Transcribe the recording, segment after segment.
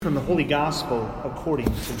From the Holy Gospel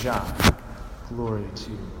according to John. Glory to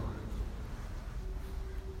you, Lord.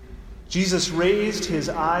 Jesus raised his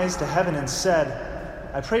eyes to heaven and said,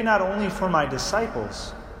 I pray not only for my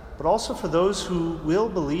disciples, but also for those who will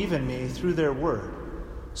believe in me through their word,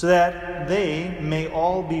 so that they may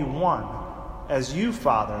all be one, as you,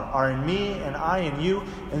 Father, are in me and I in you,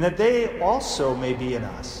 and that they also may be in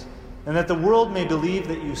us, and that the world may believe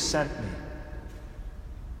that you sent me.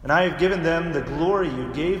 And I have given them the glory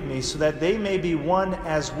you gave me, so that they may be one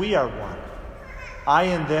as we are one. I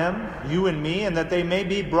and them, you and me, and that they may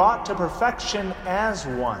be brought to perfection as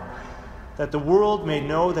one, that the world may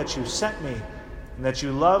know that you sent me, and that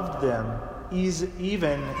you loved them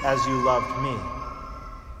even as you loved me.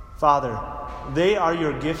 Father, they are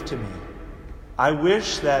your gift to me. I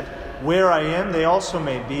wish that where I am, they also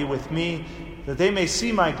may be with me, that they may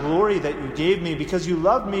see my glory that you gave me, because you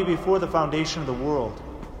loved me before the foundation of the world.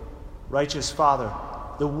 Righteous Father,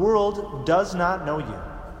 the world does not know you,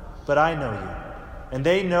 but I know you, and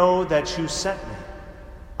they know that you sent me.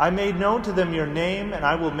 I made known to them your name, and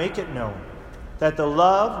I will make it known, that the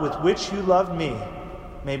love with which you loved me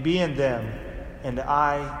may be in them, and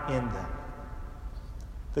I in them.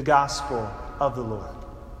 The Gospel of the Lord.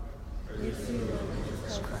 Praise to you, Lord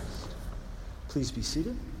Jesus Christ. Please be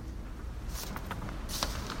seated.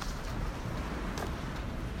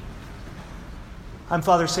 I'm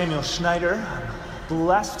Father Samuel Schneider. I'm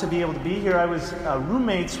blessed to be able to be here. I was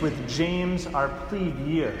roommates with James our plebe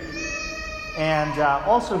year. And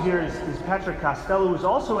also here is Patrick Costello, who's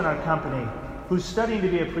also in our company, who's studying to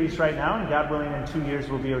be a priest right now, and God willing, in 2 years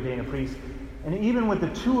will be ordained a priest. And even with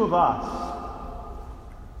the two of us,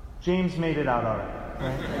 James made it out all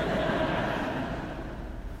right?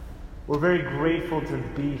 We're very grateful to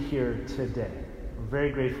be here today. We're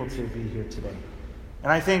very grateful to be here today.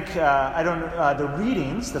 And I think, the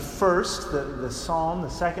readings, the first, the psalm, the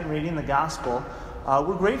second reading, the gospel,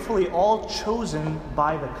 were gratefully all chosen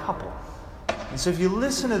by the couple. And so if you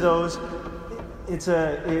listen to those, it's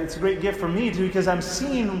a great gift for me too, because I'm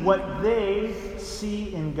seeing what they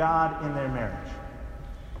see in God in their marriage.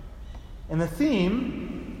 And the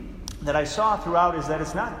theme that I saw throughout is that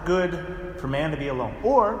it's not good for man to be alone.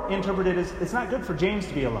 Or, interpreted as, it's not good for James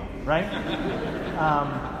to be alone, right?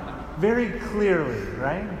 Very clearly,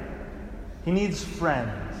 right? He needs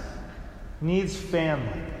friends. He needs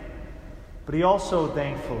family. But he also,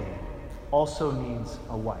 thankfully, also needs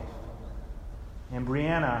a wife. And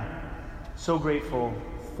Brianna, so grateful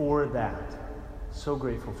for that. So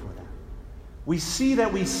grateful for that. We see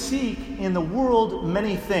that we seek in the world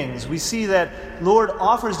many things. We see that Lord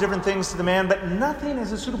offers different things to the man, but nothing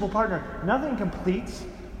is a suitable partner. Nothing completes,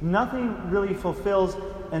 nothing really fulfills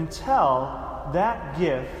until that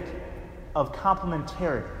gift of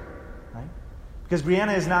complementarity, right? Because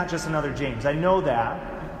Brianna is not just another James. I know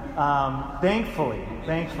that, thankfully,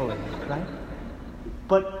 right?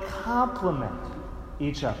 But complement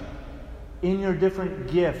each other in your different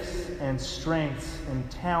gifts and strengths and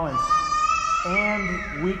talents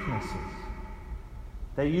and weaknesses,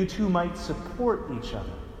 that you two might support each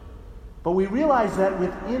other. But we realize that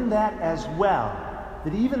within that as well,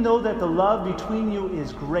 that even though that the love between you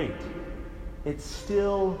is great, it's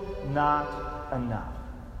still not enough.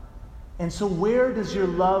 And so where does your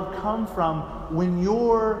love come from when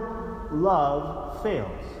your love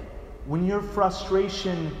fails? When your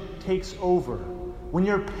frustration takes over? When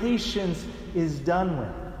your patience is done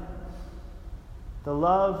with? The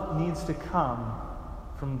love needs to come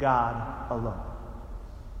from God alone.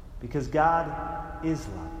 Because God is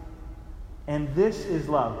love. And this is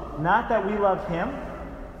love. Not that we love Him,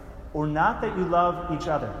 or not that you love each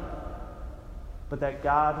other, but that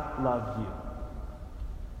God loved you.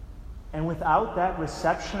 And without that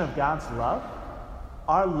reception of God's love,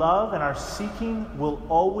 our love and our seeking will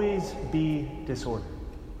always be disordered.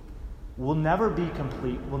 We'll never be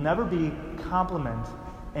complete. We'll never be complement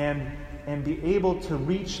and be able to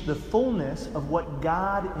reach the fullness of what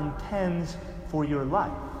God intends for your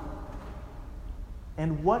life.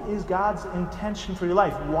 And what is God's intention for your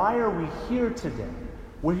life? Why are we here today?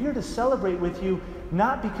 We're here to celebrate with you,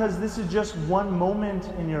 not because this is just one moment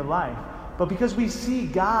in your life, but because we see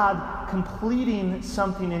God completing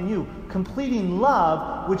something in you, completing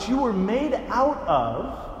love, which you were made out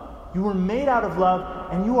of. You were made out of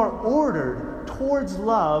love, and you are ordered towards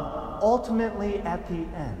love ultimately at the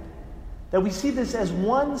end. That we see this as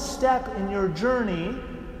one step in your journey,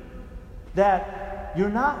 that you're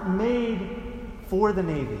not made for the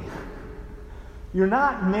Navy. You're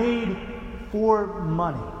not made for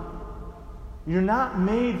money. You're not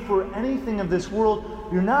made for anything of this world.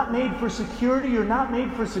 You're not made for security. You're not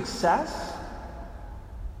made for success.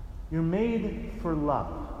 You're made for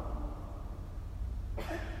love.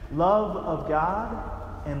 Love of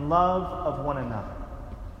God and love of one another.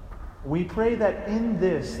 We pray that in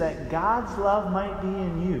this, that God's love might be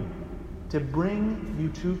in you to bring you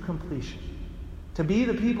to completion. To be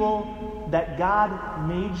the people that God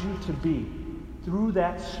made you to be through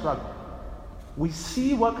that struggle. We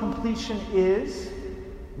see what completion is,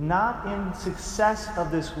 not in success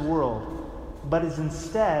of this world, but is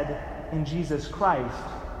instead in Jesus Christ,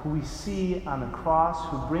 who we see on the cross,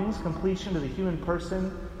 who brings completion to the human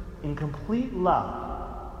person in complete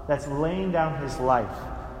love, that's laying down his life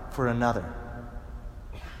for another.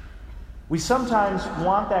 We sometimes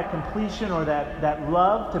want that completion or that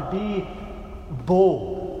love to be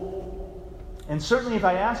bold. And certainly if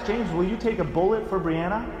I ask James, will you take a bullet for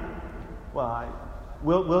Brianna? Well,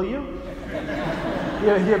 will you?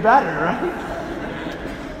 You better, right?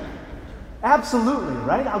 Absolutely,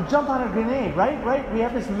 right? I'll jump on a grenade, right? We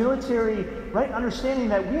have this military, right, understanding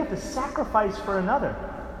that we have to sacrifice for another.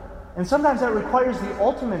 And sometimes that requires the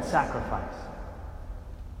ultimate sacrifice.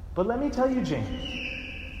 But let me tell you, James,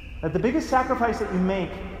 that the biggest sacrifice that you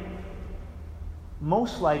make,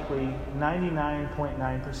 most likely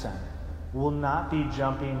 99.9%, will not be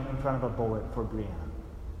jumping in front of a bullet for Brianna.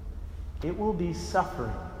 It will be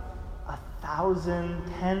suffering 1,000,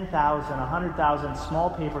 10,000, 100,000 small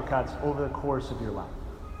paper cuts over the course of your life.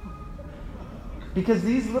 Because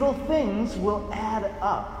these little things will add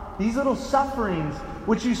up. These little sufferings,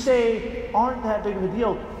 which you say aren't that big of a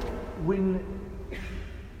deal, when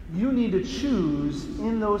you need to choose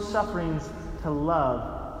in those sufferings to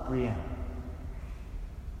love Brianna.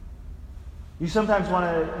 You sometimes want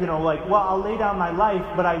to, I'll lay down my life,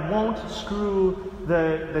 but I won't screw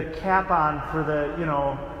the cap on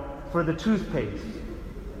for the toothpaste.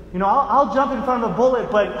 I'll jump in front of a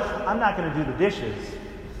bullet, but I'm not going to do the dishes.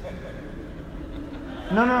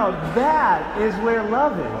 No. That is where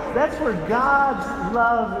love is. That's where God's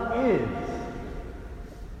love is.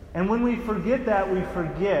 And when we forget that, we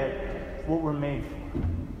forget what we're made for.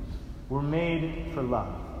 We're made for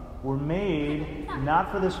love. We're made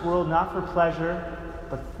not for this world, not for pleasure,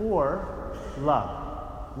 but for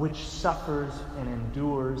love, which suffers and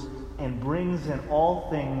endures and brings in all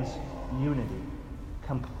things unity,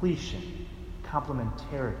 completion,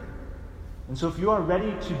 complementarity. And so if you are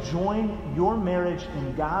ready to join your marriage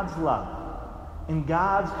in God's love, in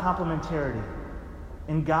God's complementarity,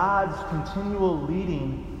 in God's continual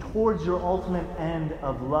leading towards your ultimate end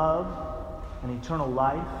of love and eternal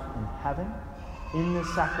life in heaven, in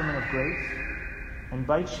this sacrament of grace, I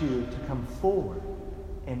invite you to come forward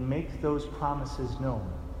and make those promises known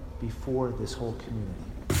before this whole community.